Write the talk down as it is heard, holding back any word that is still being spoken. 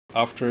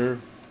after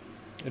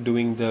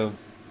doing the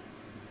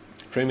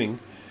trimming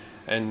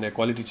and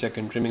quality check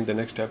and trimming, the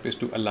next step is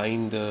to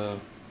align the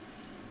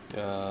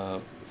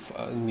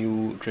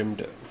new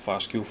trimmed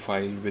FastQ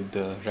file with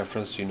the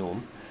reference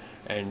genome,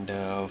 and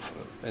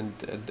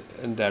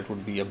and that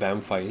would be a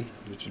BAM file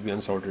which will be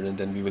unsorted, and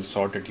then we will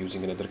sort it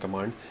using another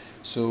command.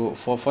 So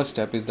for first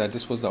step is that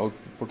this was the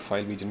output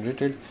file we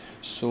generated.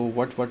 So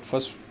what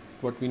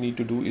we need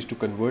to do is to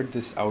convert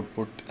this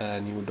output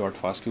new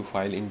 .fastq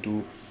file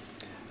into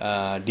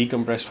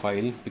decompressed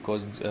file,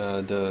 because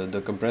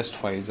the compressed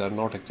files are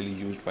not actually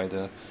used by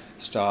the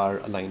star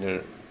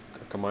aligner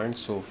command.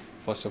 So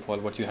first of all,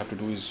 what you have to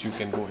do is you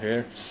can go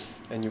here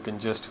and you can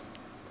just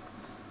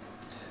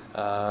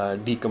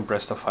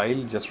decompress the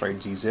file. Just write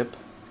gzip,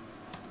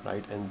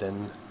 right, and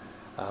then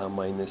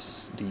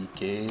minus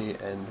dk,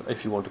 and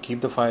if you want to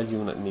keep the file,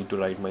 you need to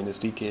write minus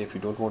dk. If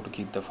you don't want to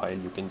keep the file,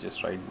 you can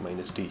just write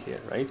minus d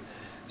here, right?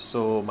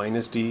 So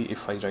minus d,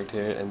 if I write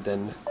here, and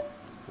then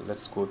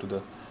let's go to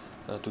the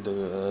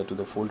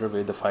folder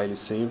where the file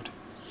is saved,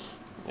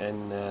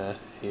 and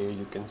here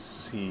you can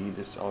see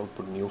this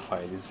output new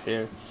file is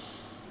here,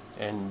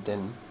 and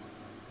then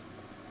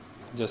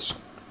just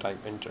type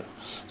enter.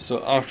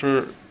 So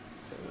after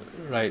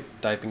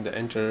typing the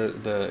enter,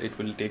 it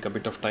will take a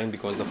bit of time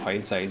because the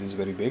file size is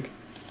very big.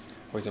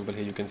 For example,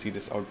 here you can see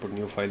this output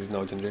new file is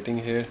now generating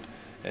here,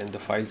 and the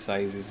file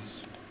size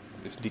is,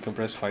 this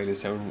decompressed file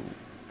is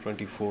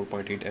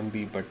 724.8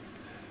 MB, but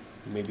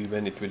maybe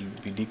when it will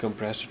be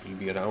decompressed, it will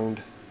be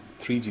around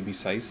 3 GB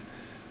size.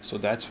 So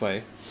that's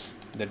why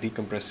the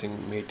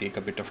decompressing may take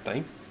a bit of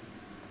time.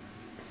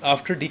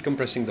 After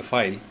decompressing the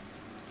file,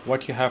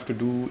 what you have to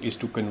do is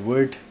to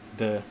convert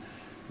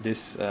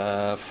this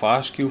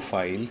FastQ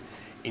file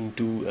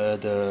into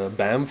the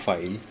BAM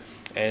file,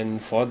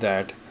 and for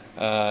that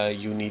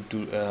you need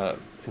to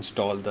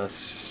install the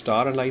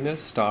star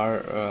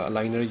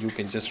aligner. You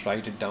can just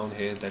write it down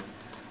here, that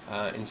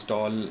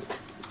install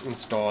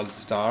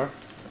star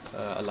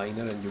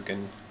aligner, and you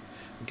can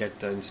get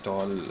the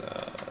install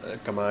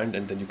command,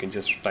 and then you can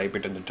just type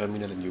it in the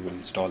terminal and you will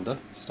install the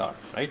star,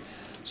 right?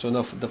 So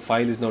now the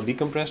file is now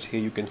decompressed. Here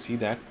you can see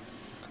that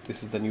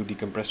this is the new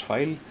decompressed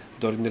file.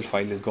 The original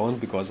file is gone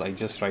because I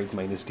just write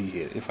minus d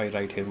here. If I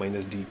write here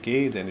minus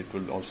dk, then it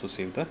will also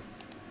save the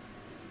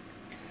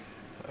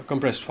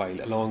compressed file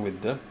along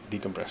with the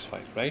decompressed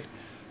file, right?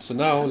 So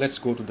now let's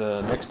go to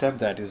the next step,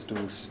 that is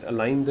to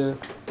align the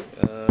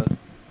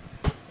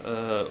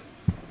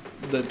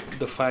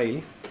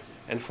file,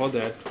 and for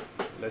that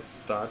let's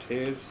start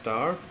here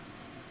star,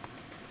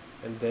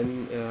 and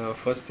then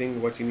first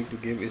thing what you need to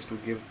give is to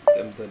give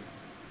them the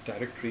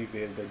directory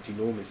where the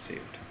genome is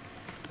saved,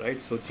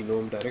 right? So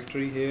genome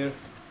directory here,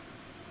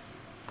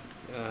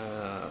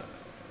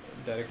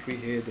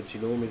 the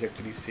genome is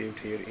actually saved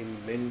here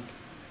in mint,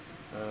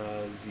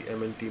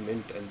 mnt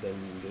mint, and then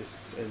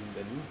this, and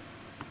then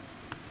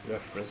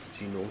reference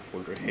genome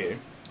folder here.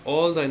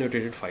 All the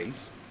annotated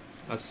files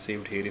are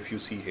saved here. If you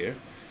see here,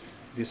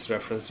 this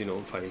reference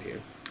genome file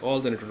here, all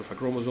the annotated file,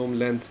 chromosome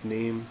length,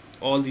 name,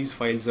 all these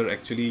files are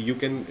actually, you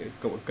can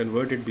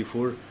convert it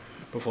before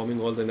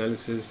performing all the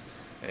analysis,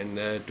 and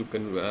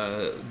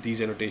these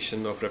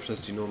annotation of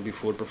reference genome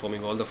before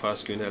performing all the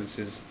FastQ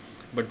analysis.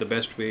 But the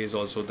best way is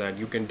also that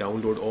you can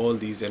download all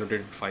these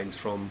annotated files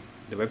from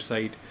the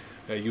website,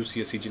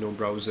 UCSC genome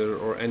browser,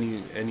 or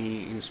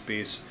any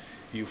space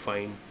you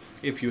find.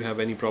 If you have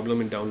any problem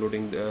in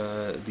downloading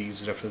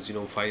these reference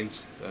genome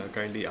files,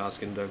 kindly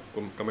ask in the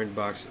comment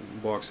box,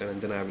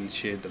 and then I will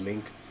share the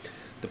link,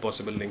 the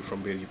possible link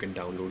from where you can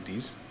download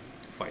these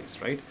files,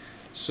 right?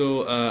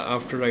 So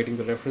after writing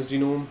the reference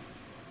genome,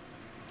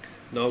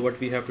 now what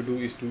we have to do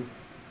is to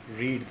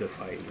read the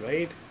file,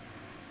 right?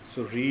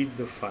 So read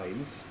the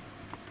files,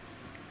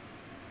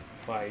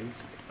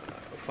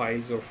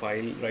 or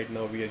file. Right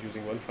now we are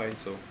using one file,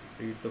 so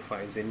read the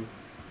files in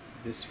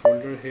this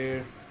folder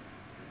here,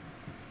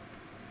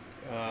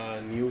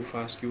 new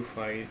FastQ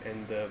file,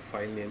 and the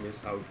file name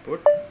is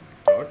output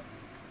dot,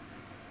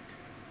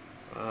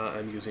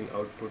 I'm using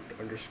output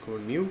underscore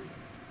new,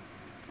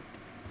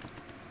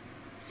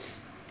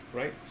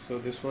 right? So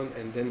this one,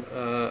 and then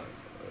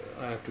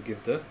I have to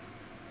give the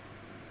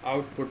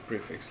output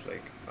prefix,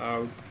 like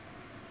output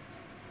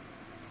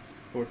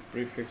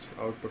prefix,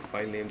 output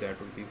file name, that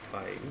would be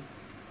file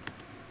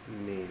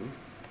name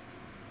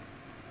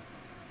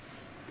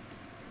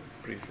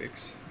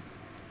prefix,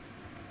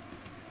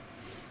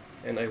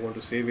 and I want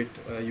to save it.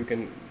 You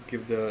can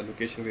give the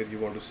location where you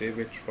want to save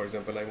it. For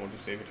example, I want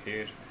to save it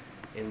here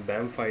in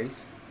BAM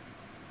files,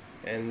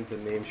 and the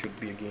name should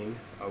be again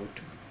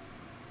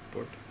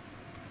output,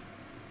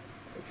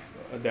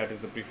 that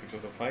is the prefix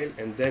of the file.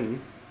 And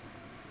then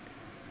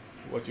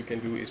what you can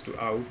do is to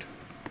out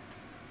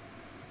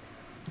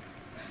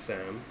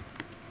sam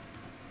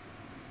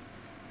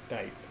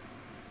type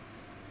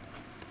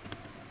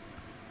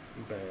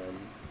BAM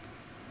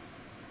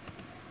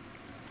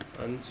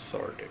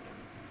unsorted,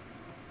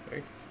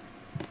 right?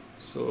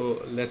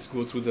 So let's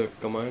go through the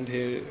command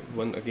here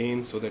one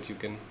again, so that you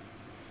can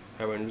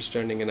have an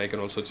understanding, and I can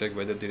also check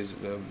whether there is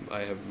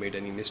I have made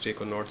any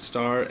mistake or not.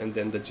 Star, and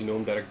then the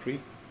genome directory.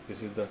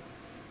 This is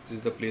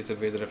the place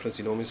where the reference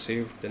genome is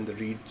saved. Then the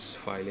reads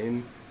file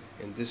in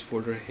this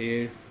folder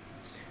here,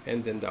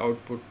 and then the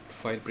output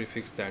file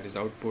prefix, that is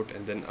output,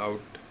 and then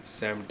out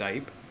sam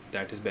type,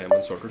 that is BAM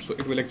unsorted. So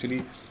it will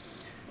actually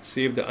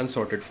save the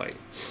unsorted file,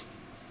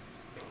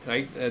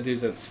 right?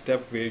 There's a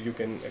step where you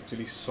can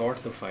actually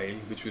sort the file,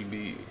 which will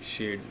be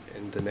shared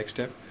in the next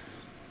step.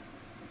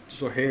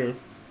 So here,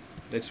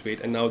 let's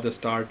wait, and now the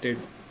started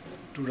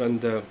to run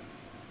the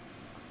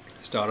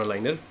star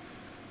aligner.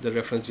 The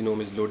reference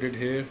genome is loaded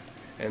here,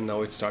 and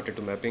now it started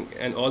to mapping,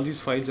 and all these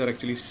files are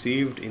actually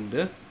saved in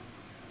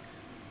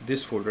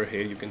this folder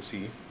here. You can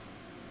see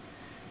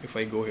if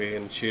I go here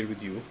and share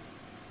with you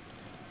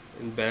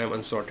in BAM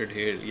unsorted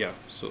here, yeah,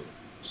 so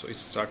it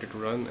started to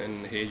run,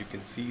 and here you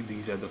can see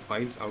these are the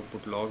files,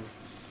 output log,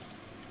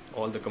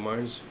 all the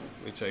commands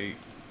which I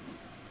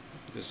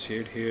just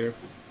shared here,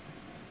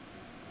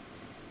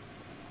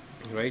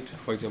 right?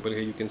 For example,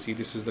 here you can see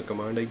this is the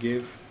command I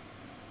gave,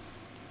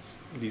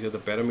 these are the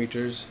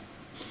parameters,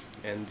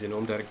 and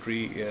genome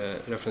directory,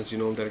 reference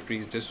genome directory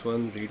is this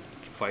one, read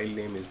file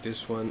name is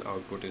this one,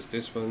 output is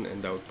this one,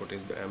 and the output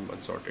is BAM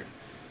unsorted.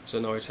 So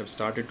now it's have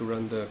started to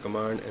run the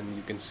command, and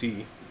you can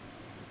see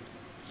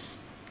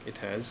it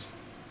has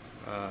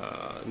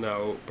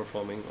now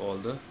performing all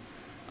the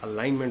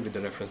alignment with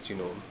the reference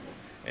genome.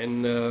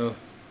 And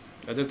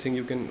other thing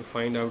you can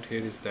find out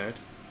here is that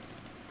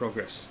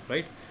progress,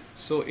 right?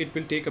 So it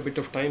will take a bit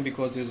of time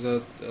because there's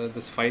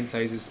this file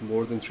size is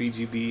more than 3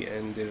 GB,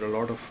 and there are a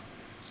lot of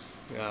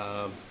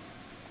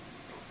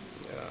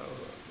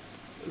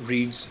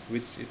reads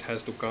which it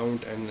has to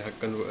count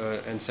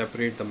and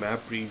separate the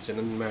map reads and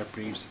unmapped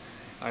reads.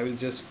 I will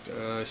just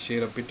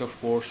share a bit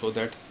of more so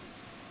that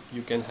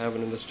you can have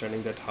an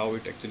understanding that how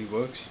it actually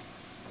works.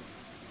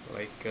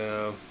 Like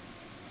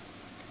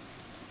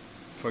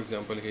for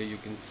example, here you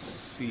can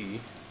see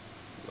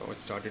now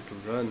it started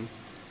to run,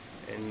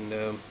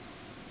 and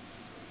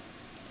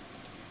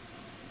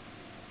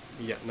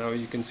yeah, now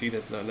you can see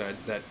that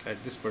that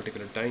at this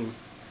particular time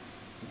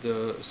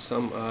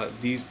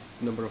these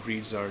number of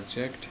reads are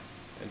checked,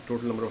 and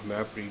total number of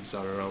map reads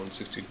are around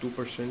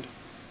 62%.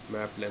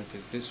 Map length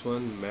is this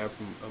one, map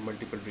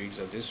multiple reads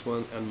are this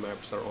one, and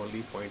maps are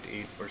only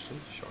 0.8%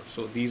 short.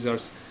 So these are,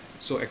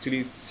 so actually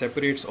it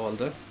separates all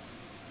the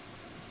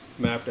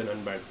mapped and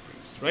unmapped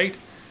reads, right?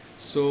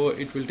 So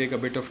it will take a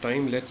bit of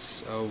time.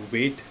 Let's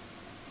wait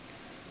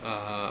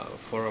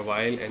for a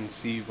while and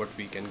see what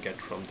we can get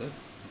from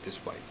this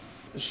file.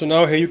 So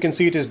now here you can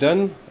see it is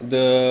done.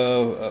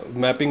 The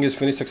mapping is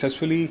finished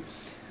successfully.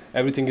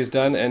 Everything is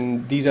done,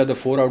 and these are the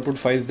 4 output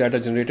files that are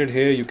generated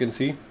here. You can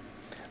see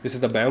this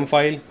is the BAM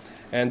file,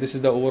 and this is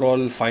the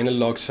overall final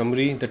log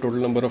summary. The total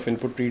number of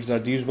input reads are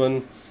these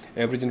one.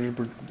 Average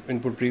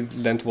input read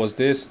length was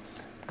this.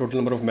 Total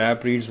number of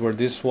map reads were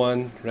this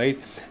one, right?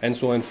 And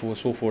so on and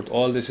so forth.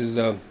 All this is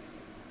the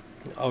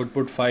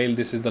output file.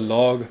 This is the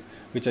log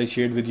which I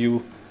shared with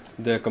you,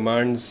 the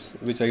commands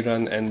which I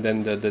run, and then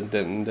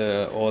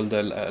all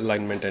the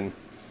alignment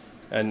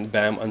and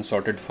BAM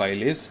unsorted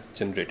file is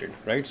generated,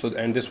 right? So,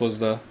 and this was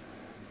the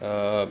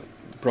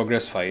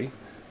progress file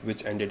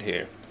which ended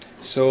here.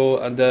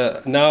 So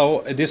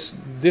now this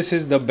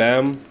is the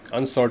BAM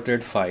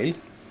unsorted file,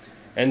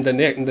 and the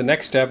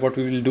next step what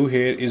we will do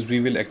here is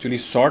we will actually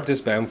sort this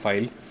BAM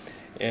file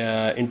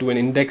into an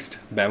indexed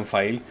BAM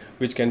file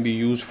which can be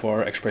used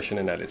for expression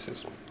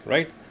analysis,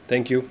 right?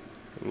 Thank you.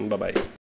 Bye bye.